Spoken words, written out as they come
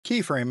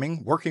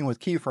Keyframing, working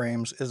with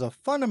keyframes, is a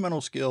fundamental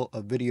skill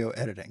of video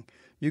editing.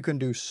 You can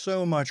do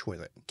so much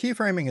with it.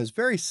 Keyframing is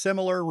very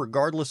similar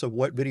regardless of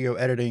what video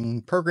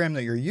editing program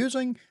that you're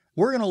using.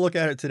 We're going to look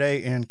at it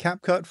today in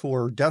CapCut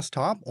for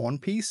desktop on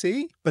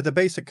PC, but the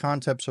basic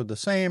concepts are the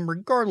same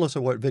regardless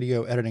of what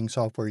video editing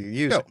software you're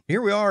using. So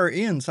here we are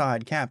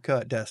inside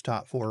CapCut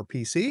desktop for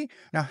PC.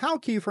 Now how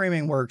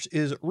keyframing works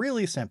is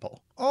really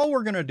simple. All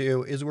we're going to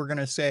do is we're going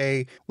to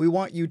say we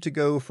want you to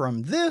go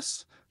from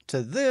this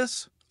to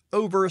this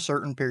over a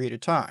certain period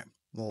of time.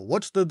 Well,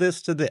 what's the this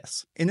to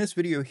this? In this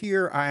video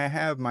here, I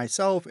have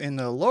myself in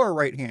the lower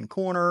right-hand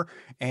corner,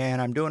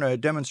 and I'm doing a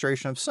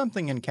demonstration of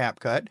something in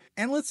CapCut.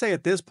 And let's say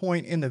at this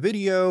point in the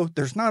video,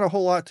 there's not a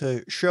whole lot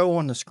to show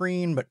on the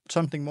screen, but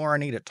something more I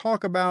need to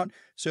talk about.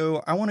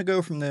 So I want to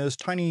go from this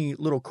tiny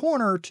little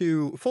corner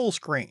to full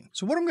screen.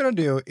 So what I'm going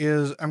to do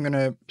is I'm going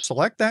to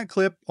select that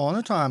clip on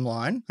the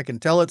timeline. I can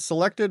tell it's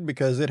selected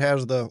because it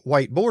has the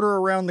white border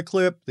around the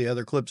clip. The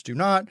other clips do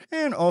not.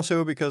 And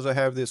also because I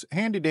have this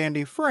handy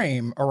dandy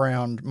frame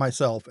around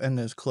myself in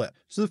this clip.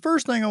 So the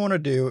first thing I want to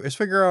do is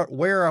figure out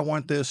where I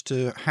want this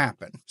to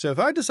happen. So if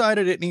I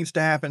decided it needs to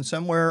happen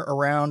somewhere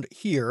around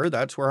here,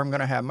 that's where I'm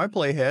going to have my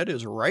playhead,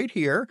 is right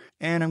here.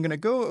 And I'm going to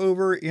go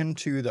over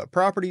into the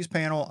properties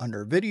panel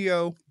under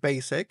video,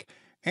 basic,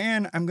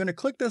 and I'm going to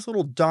click this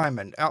little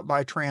diamond out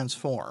by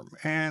transform,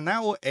 and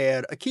that will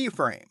add a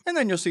keyframe. And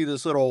then you'll see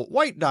this little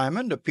white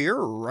diamond appear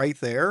right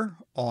there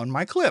on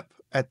my clip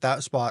at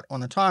that spot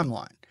on the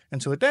timeline.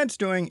 And so what that's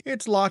doing,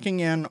 it's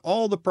locking in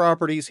all the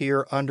properties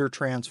here under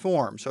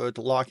transform. So it's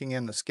locking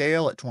in the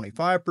scale at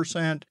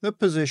 25%, the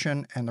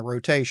position, and the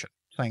rotation.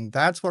 Saying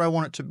that's what I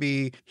want it to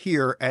be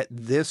here at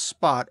this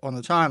spot on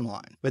the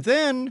timeline. But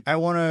then I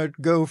want to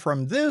go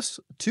from this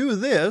to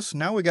this.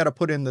 Now we got to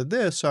put in the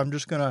this. So I'm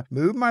just going to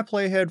move my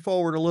playhead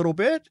forward a little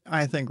bit.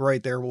 I think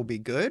right there will be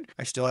good.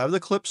 I still have the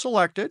clip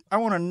selected. I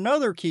want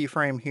another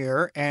keyframe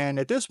here. And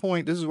at this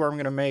point, this is where I'm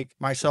going to make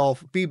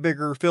myself be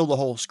bigger, fill the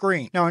whole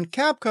screen. Now in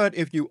CapCut,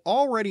 if you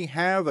already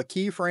have a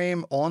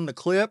keyframe on the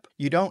clip,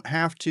 you don't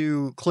have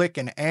to click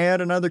and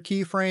add another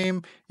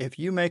keyframe. If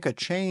you make a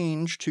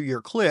change to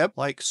your clip,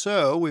 like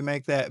so, we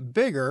make that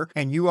bigger,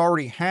 and you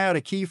already had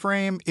a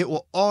keyframe, it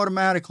will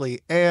automatically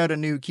add a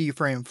new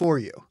keyframe for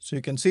you. So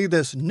you can see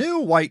this new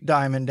white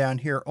diamond down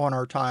here on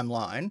our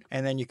timeline,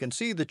 and then you can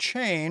see the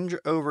change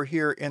over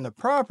here in the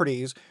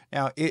properties.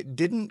 Now it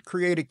didn't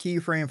create a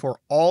keyframe for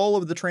all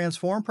of the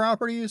transform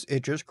properties,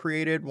 it just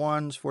created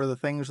ones for the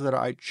things that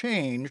I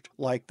changed,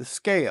 like the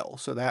scale.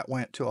 So that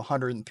went to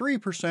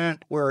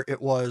 103% where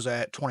it was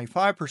at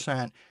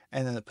 25%.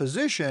 And then the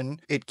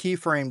position, it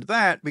keyframed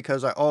that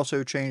because I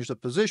also changed the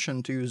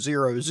position to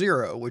 0,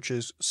 0, which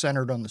is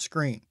centered on the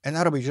screen. And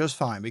that'll be just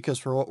fine because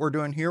for what we're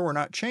doing here, we're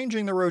not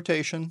changing the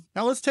rotation.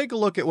 Now let's take a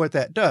look at what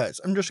that does.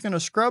 I'm just going to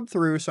scrub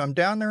through. So I'm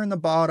down there in the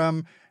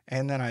bottom,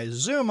 and then I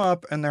zoom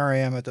up, and there I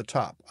am at the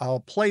top.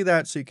 I'll play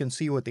that so you can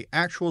see what the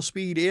actual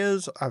speed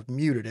is. I've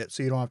muted it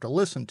so you don't have to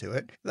listen to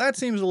it. That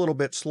seems a little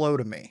bit slow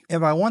to me.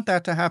 If I want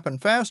that to happen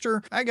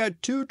faster, I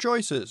got two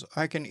choices.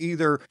 I can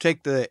either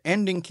take the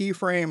ending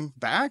keyframe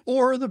back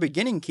or the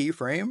beginning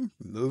keyframe,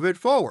 move it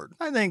forward.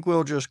 I think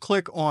we'll just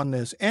click on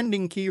this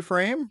ending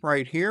keyframe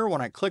right here.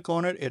 When I click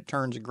on it, it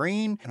turns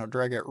green, and I'll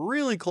drag it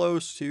really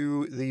close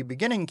to the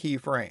beginning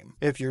keyframe.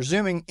 If you're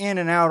zooming in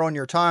and out on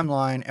your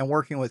timeline and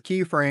working with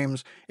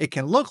keyframes, it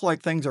can look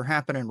like things are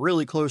happening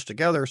really close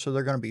together, so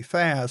they're going to be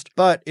fast.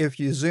 But if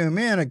you zoom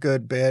in a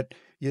good bit,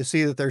 you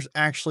see that there's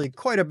actually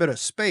quite a bit of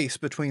space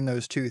between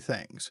those two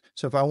things.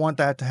 So if I want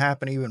that to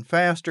happen even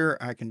faster,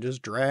 I can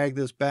just drag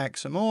this back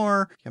some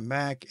more, come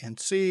back and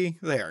see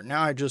there.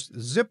 Now I just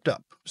zipped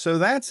up. So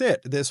that's it.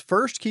 This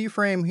first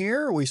keyframe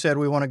here, we said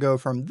we want to go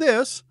from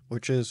this,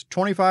 which is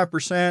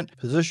 25%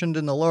 positioned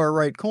in the lower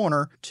right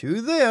corner,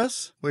 to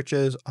this, which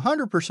is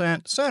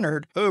 100%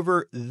 centered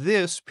over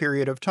this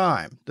period of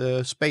time,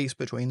 the space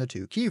between the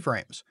two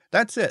keyframes.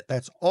 That's it.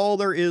 That's all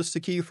there is to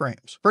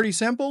keyframes. Pretty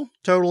simple,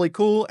 totally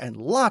cool, and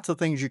lots of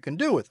things you can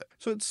do with it.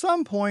 So at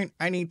some point,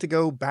 I need to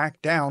go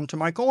back down to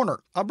my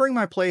corner. I'll bring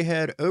my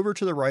playhead over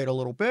to the right a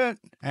little bit,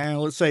 and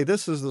let's say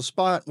this is the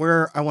spot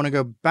where I want to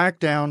go back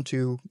down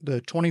to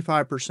the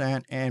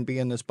 25% and be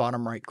in this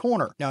bottom right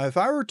corner. Now, if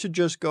I were to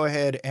just go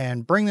ahead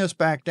and bring this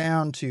back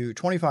down to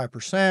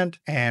 25%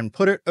 and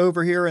put it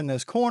over here in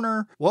this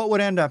corner, what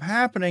would end up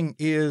happening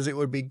is it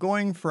would be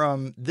going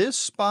from this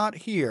spot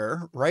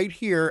here, right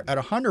here at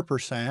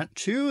 100%,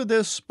 to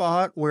this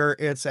spot where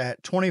it's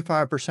at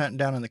 25%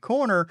 down in the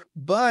corner,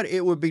 but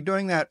it would be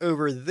doing that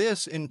over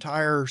this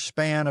entire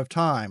span of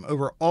time,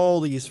 over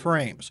all these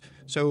frames.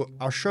 So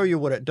I'll show you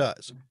what it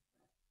does.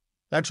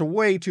 That's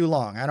way too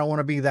long. I don't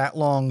want to be that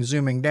long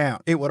zooming down.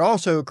 It would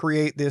also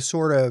create this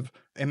sort of,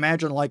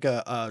 imagine like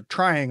a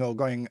triangle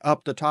going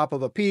up the top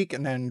of a peak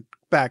and then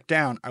back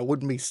down. I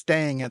wouldn't be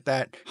staying at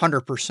that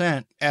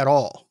 100% at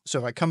all. So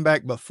if I come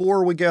back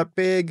before we get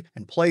big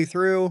and play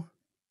through,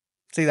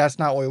 see, that's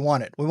not what we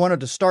wanted. We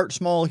wanted to start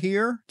small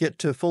here, get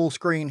to full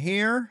screen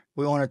here,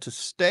 We want it to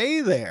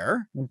stay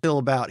there until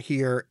about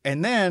here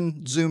and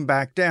then zoom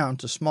back down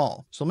to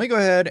small. So let me go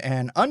ahead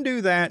and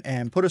undo that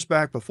and put us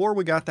back before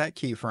we got that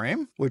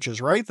keyframe, which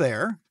is right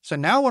there. So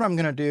now what I'm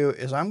going to do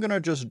is I'm going to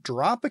just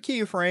drop a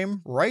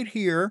keyframe right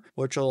here,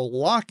 which will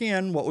lock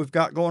in what we've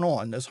got going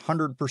on, this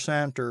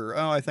 100% or,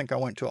 oh, I think I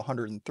went to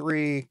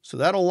 103. So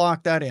that'll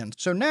lock that in.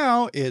 So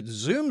now it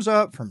zooms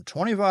up from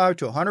 25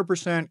 to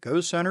 100%,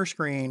 goes center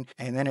screen,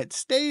 and then it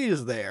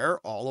stays there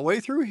all the way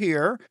through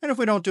here. And if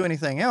we don't do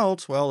anything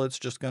else, well, it's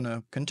just going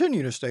to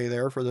continue to stay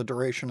there for the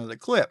duration of the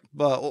clip.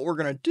 But what we're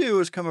going to do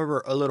is come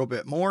over a little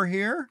bit more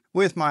here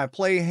with my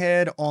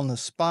playhead on the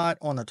spot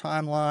on the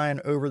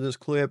timeline over this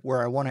clip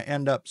where I want to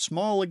end up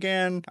small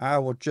again. I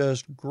will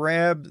just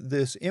grab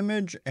this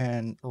image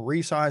and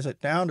resize it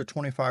down to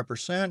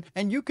 25%.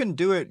 And you can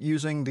do it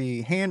using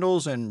the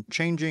handles and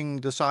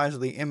changing the size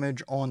of the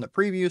image on the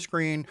preview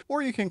screen,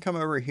 or you can come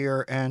over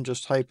here and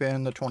just type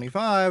in the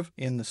 25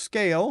 in the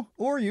scale,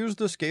 or use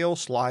the scale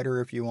slider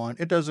if you want.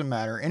 It doesn't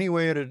matter.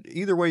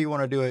 Either way you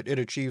want to do it, it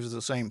achieves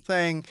the same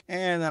thing.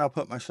 And then I'll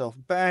put myself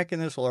back in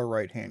this lower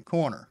right hand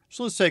corner.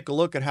 So let's take a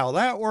look at how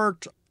that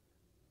worked.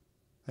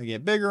 I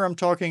get bigger, I'm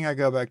talking, I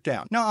go back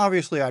down. Now,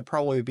 obviously, I'd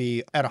probably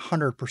be at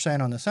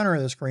 100% on the center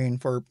of the screen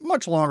for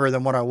much longer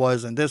than what I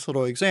was in this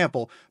little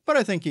example, but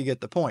I think you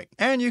get the point.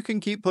 And you can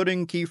keep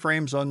putting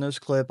keyframes on this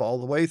clip all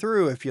the way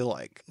through if you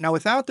like. Now,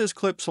 without this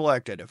clip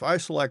selected, if I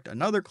select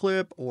another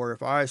clip or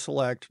if I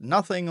select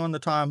nothing on the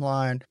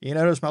timeline, you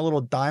notice my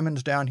little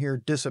diamonds down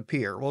here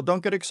disappear. Well,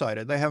 don't get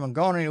excited. They haven't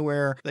gone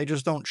anywhere. They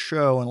just don't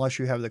show unless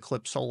you have the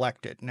clip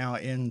selected. Now,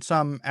 in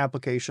some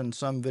applications,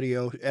 some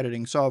video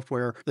editing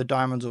software, the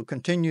diamonds will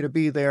continue to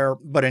be there,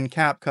 but in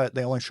CapCut,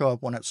 they only show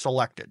up when it's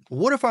selected.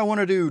 What if I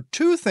want to do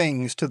two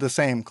things to the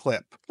same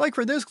clip? Like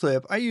for this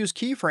clip, I use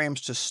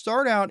keyframes to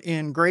start out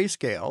in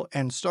grayscale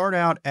and start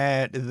out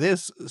at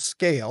this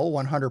scale,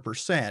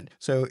 100%.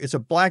 So it's a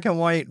black and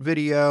white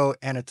video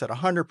and it's at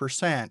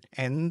 100%.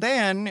 And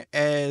then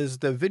as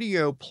the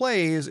video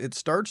plays, it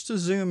starts to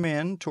zoom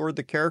in toward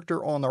the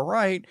character on the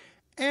right,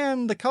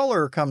 and the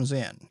color comes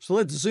in. So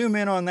let's zoom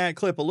in on that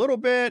clip a little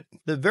bit.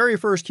 The very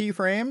first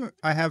keyframe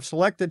I have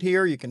selected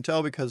here, you can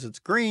tell because it's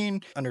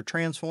green. Under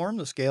transform,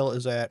 the scale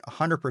is at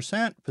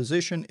 100%,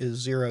 position is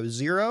 0,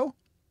 0.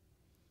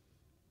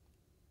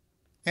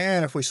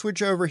 And if we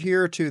switch over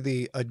here to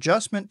the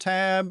adjustment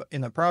tab in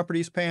the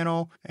properties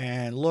panel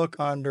and look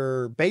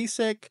under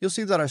basic, you'll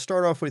see that I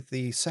start off with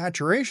the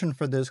saturation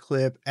for this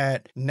clip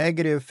at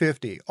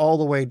 -50 all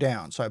the way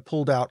down. So I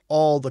pulled out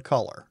all the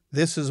color.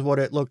 This is what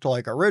it looked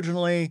like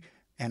originally.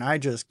 And I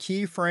just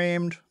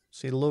keyframed,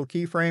 see the little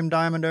keyframe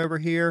diamond over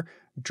here,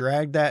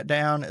 drag that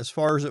down as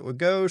far as it would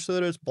go so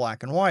that it's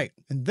black and white.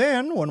 And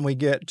then when we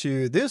get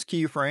to this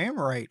keyframe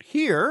right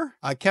here,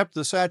 I kept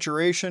the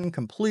saturation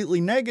completely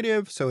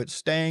negative, so it's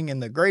staying in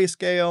the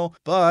grayscale.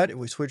 But if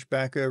we switch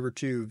back over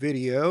to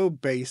video,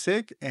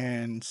 basic,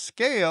 and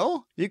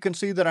scale, you can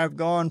see that I've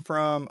gone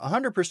from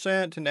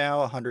 100% to now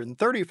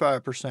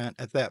 135%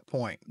 at that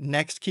point.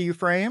 Next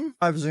keyframe,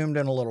 I've zoomed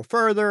in a little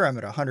further. I'm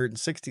at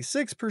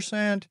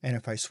 166%. And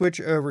if I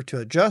switch over to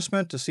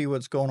adjustment to see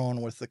what's going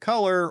on with the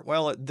color,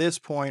 well, at this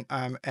point,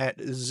 I'm at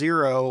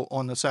 0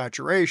 on the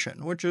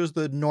saturation, which is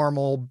the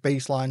normal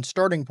baseline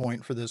starting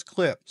point for this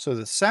clip. So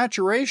the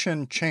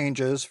saturation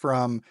changes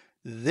from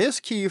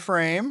this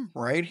keyframe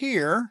right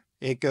here.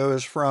 It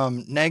goes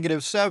from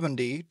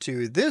 -70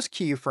 to this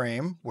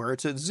keyframe where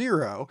it's at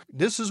 0.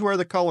 This is where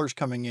the color's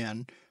coming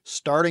in.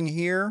 Starting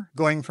here,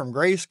 going from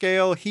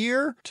grayscale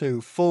here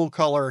to full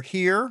color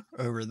here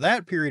over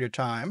that period of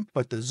time.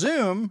 But the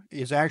zoom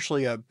is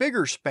actually a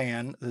bigger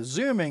span. The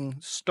zooming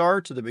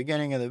starts at the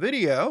beginning of the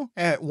video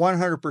at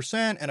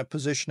 100% and a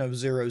position of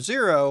 0,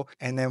 0.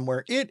 And then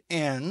where it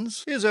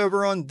ends is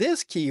over on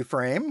this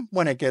keyframe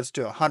when it gets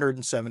to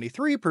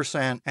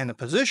 173% and the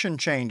position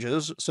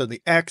changes. So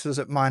the X is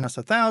at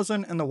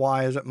 -1000 and the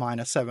Y is at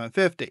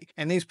 -750.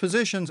 And these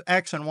positions,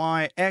 X and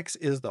Y, X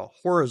is the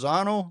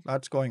horizontal,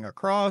 that's going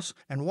across,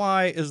 and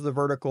Y is the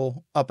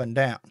vertical up and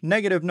down.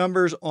 Negative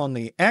numbers on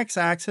the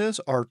X-axis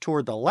are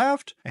toward the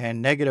left,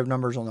 and negative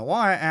numbers on the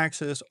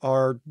Y-axis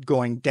are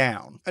going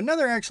down.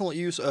 Another excellent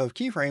use of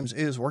keyframes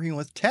is working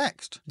with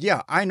text.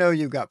 Yeah, I know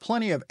you've got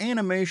plenty of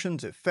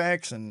animations,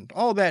 effects, and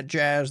all that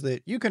jazz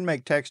that you can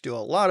make text do a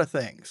lot of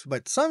things,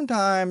 but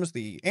sometimes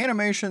the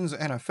animations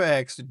and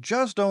effects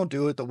just don't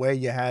do it the way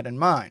you had in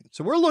mind.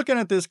 So we're looking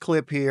at this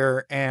clip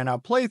here, and I'll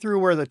play through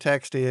where the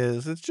text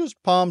is. It's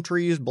just palm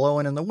trees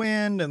blowing in the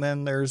wind, and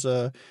then there's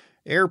a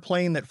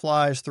airplane that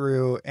flies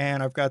through,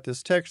 and I've got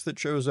this text that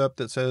shows up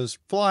that says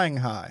flying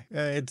high.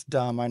 It's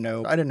dumb, I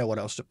know. I didn't know what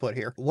else to put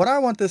here. What I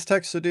want this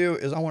text to do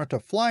is I want it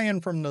to fly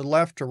in from the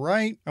left to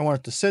right. I want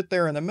it to sit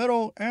there in the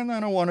middle, and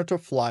then I want it to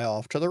fly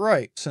off to the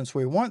right. Since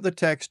we want the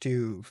text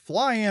to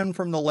fly in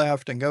from the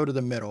left and go to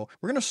the middle,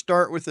 we're going to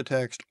start with the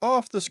text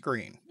off the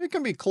screen. It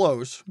can be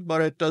close,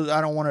 but I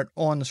don't want it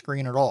on the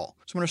screen at all.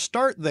 So I'm going to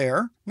start there.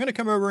 I'm I'm going to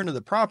come over into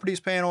the properties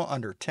panel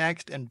under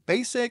text and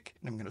basic.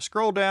 And I'm going to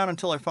scroll down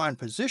until I find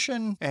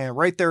position, and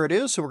right there it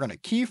is. So we're going to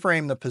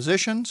keyframe the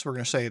position. So we're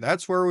going to say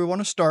that's where we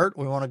want to start.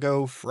 We want to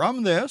go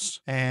from this.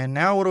 And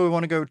now what do we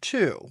want to go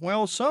to?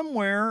 Well,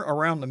 somewhere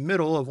around the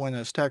middle of when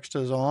this text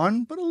is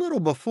on, but a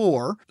little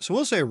before. So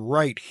we'll say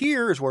right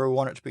here is where we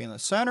want it to be in the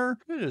center.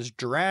 Just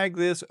drag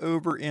this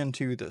over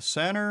into the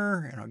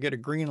center, and I'll get a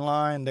green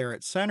line there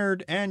it's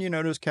centered. And you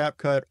notice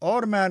CapCut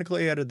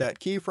automatically added that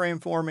keyframe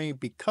for me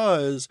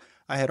because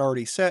I had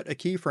already set a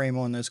keyframe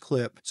on this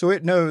clip, so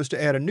it knows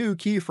to add a new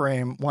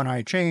keyframe when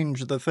I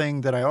change the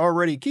thing that I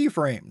already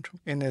keyframed.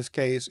 In this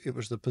case, it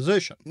was the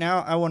position.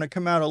 Now I want to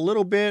come out a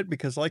little bit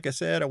because, like I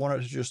said, I want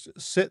it to just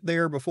sit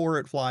there before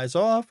it flies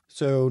off.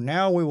 So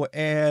now we will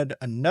add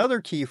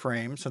another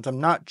keyframe. Since I'm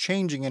not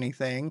changing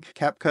anything,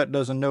 CapCut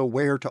doesn't know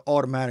where to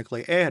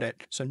automatically add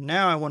it. So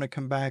now I want to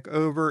come back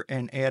over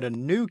and add a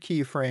new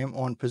keyframe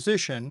on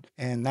position,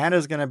 and that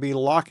is going to be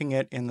locking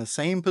it in the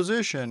same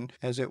position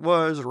as it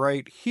was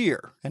right here.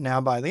 And now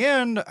by the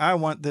end, I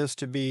want this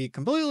to be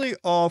completely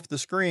off the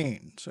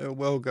screen. So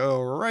we'll go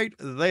right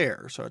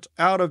there. So it's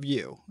out of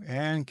view.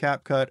 And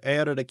CapCut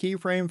added a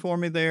keyframe for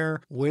me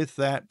there with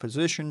that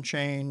position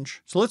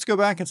change. So let's go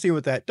back and see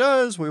what that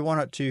does. We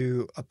want it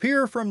to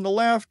appear from the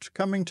left,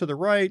 coming to the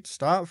right,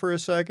 stop for a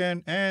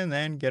second, and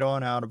then get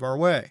on out of our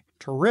way.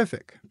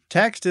 Terrific.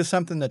 Text is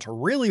something that's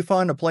really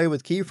fun to play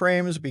with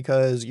keyframes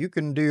because you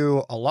can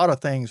do a lot of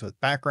things with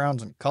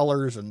backgrounds and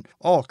colors and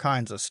all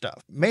kinds of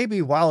stuff.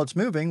 Maybe while it's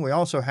moving, we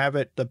also have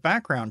the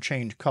background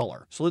change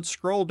color. So let's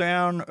scroll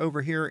down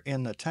over here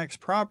in the text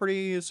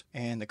properties,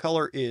 and the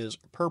color is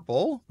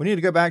purple. We need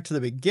to go back to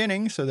the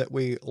beginning so that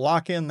we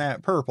lock in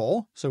that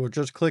purple. So we'll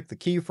just click the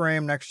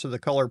keyframe next to the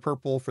color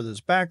purple for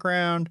this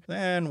background.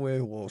 Then we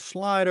will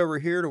slide over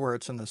here to where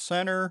it's in the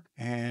center,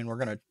 and we're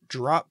going to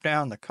drop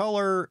down the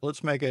color.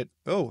 Let's make it,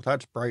 oh,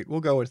 that's bright.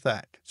 We'll go with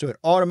that. So it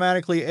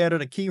automatically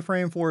added a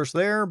keyframe for us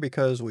there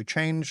because we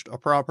changed a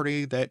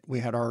property that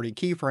we had already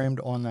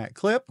keyframed on that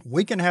clip.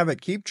 We can have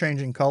it keep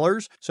changing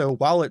colors. So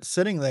while it's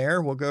sitting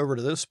there, we'll go over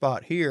to this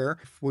spot here.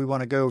 If we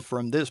want to go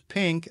from this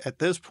pink at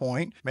this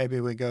point, maybe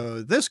we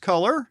go this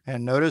color,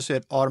 and notice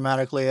it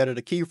automatically added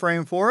a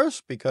keyframe for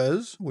us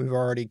because we've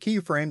already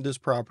keyframed this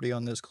property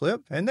on this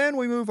clip. And then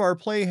we move our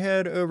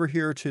playhead over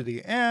here to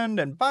the end,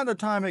 and by the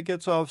time it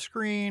gets off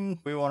screen,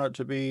 we want it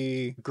to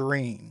be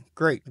green.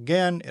 Great.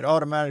 Again, it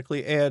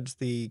automatically adds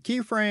the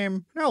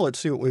keyframe. Now let's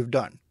see what we've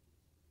done.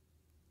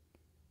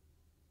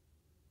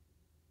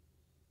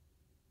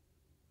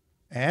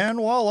 And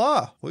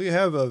voila, we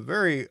have a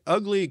very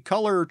ugly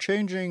color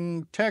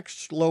changing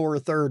text lower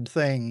third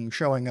thing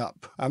showing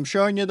up. I'm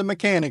showing you the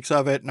mechanics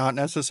of it, not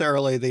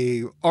necessarily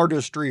the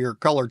artistry or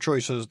color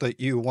choices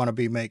that you want to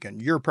be making.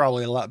 You're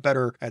probably a lot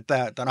better at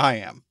that than I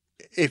am.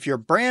 If you're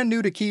brand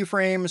new to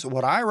keyframes,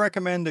 what I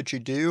recommend that you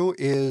do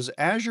is,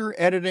 as you're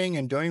editing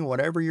and doing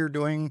whatever you're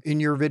doing in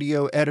your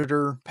video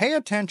editor, pay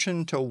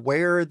attention to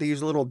where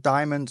these little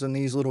diamonds and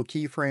these little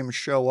keyframes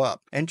show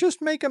up, and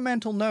just make a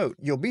mental note.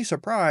 You'll be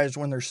surprised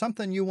when there's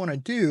something you want to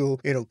do,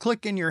 it'll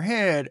click in your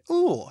head,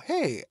 oh,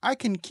 hey, I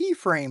can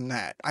keyframe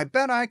that. I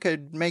bet I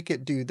could make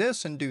it do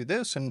this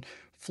and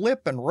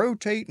flip and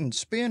rotate and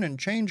spin and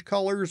change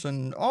colors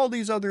and all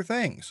these other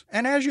things.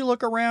 And as you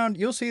look around,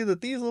 you'll see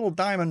that these little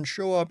diamonds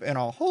show up in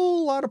a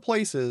whole lot of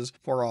places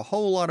for a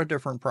whole lot of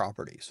different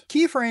properties.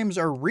 Keyframes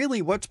are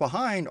really what's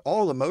behind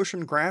all the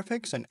motion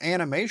graphics and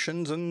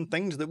animations and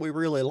things that we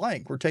really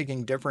like. We're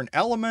taking different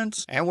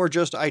elements and we're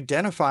just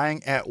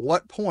identifying at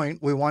what point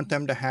we want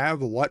them to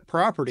have what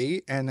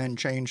property and then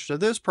change to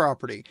this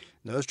property.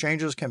 Those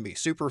changes can be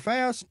super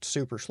fast,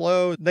 super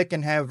slow. They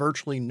can have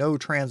virtually no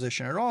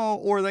transition at all,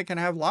 or they can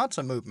have lots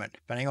of movement,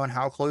 depending on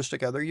how close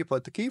together you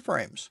put the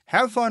keyframes.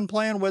 Have fun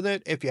playing with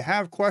it. If you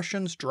have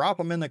questions, drop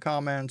them in the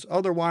comments.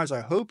 Otherwise,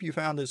 I hope you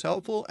found this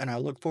helpful, and I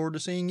look forward to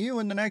seeing you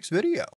in the next video.